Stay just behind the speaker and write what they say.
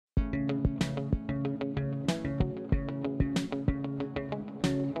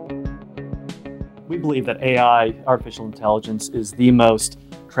We believe that AI, artificial intelligence, is the most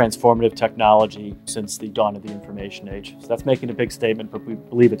transformative technology since the dawn of the information age. So that's making a big statement, but we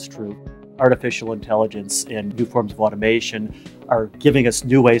believe it's true. Artificial intelligence and new forms of automation are giving us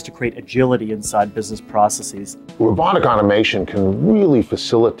new ways to create agility inside business processes. Robotic automation can really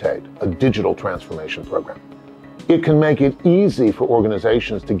facilitate a digital transformation program. It can make it easy for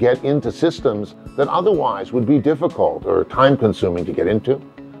organizations to get into systems that otherwise would be difficult or time-consuming to get into.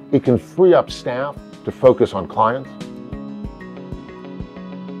 It can free up staff to focus on clients.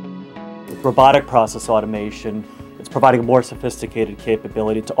 With robotic process automation, it's providing a more sophisticated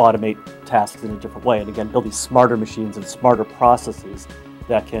capability to automate tasks in a different way, and again, build these smarter machines and smarter processes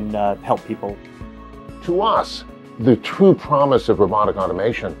that can help people. To us, the true promise of robotic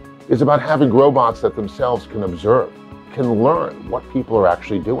automation is about having robots that themselves can observe, can learn what people are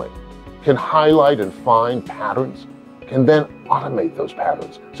actually doing, can highlight and find patterns, can then automate those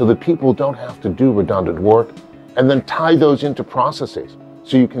patterns so that people don't have to do redundant work, and then tie those into processes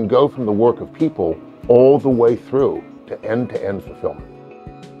so you can go from the work of people all the way through to end-to-end fulfillment.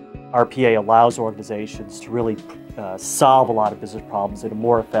 RPA allows organizations to really solve a lot of business problems in a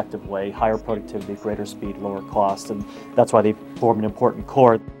more effective way, higher productivity, greater speed, lower cost, and that's why they form an important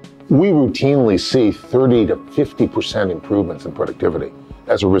core. We routinely see 30 to 50% improvements in productivity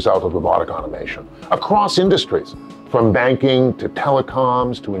as a result of robotic automation across industries, from banking to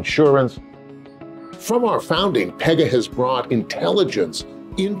telecoms to insurance. From our founding, Pega has brought intelligence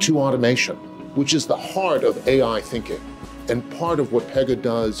into automation, which is the heart of AI thinking and part of what Pega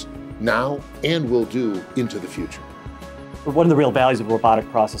does now and will do into the future. One of the real values of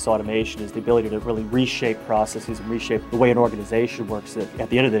robotic process automation is the ability to really reshape processes and reshape the way an organization works. That at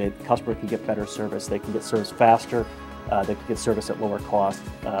the end of the day, the customer can get better service, they can get service faster, they can get service at lower cost,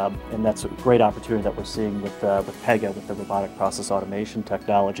 and that's a great opportunity that we're seeing with Pega, with the robotic process automation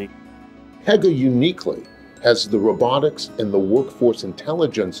technology. Pega uniquely has the robotics and the workforce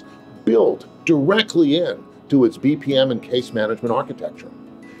intelligence built directly into its BPM and case management architecture.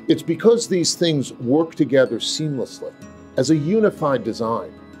 It's because these things work together seamlessly as a unified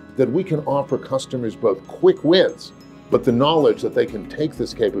design that we can offer customers both quick wins, but the knowledge that they can take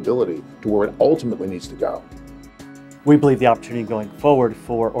this capability to where it ultimately needs to go. We believe the opportunity going forward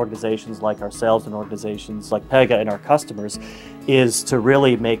for organizations like ourselves and organizations like Pega and our customers is to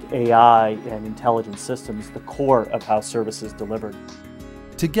really make AI and intelligent systems the core of how service is delivered.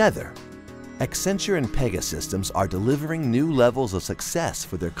 Together, Accenture and Pegasystems are delivering new levels of success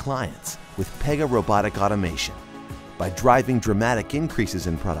for their clients with Pega Robotic Automation by driving dramatic increases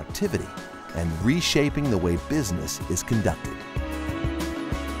in productivity and reshaping the way business is conducted.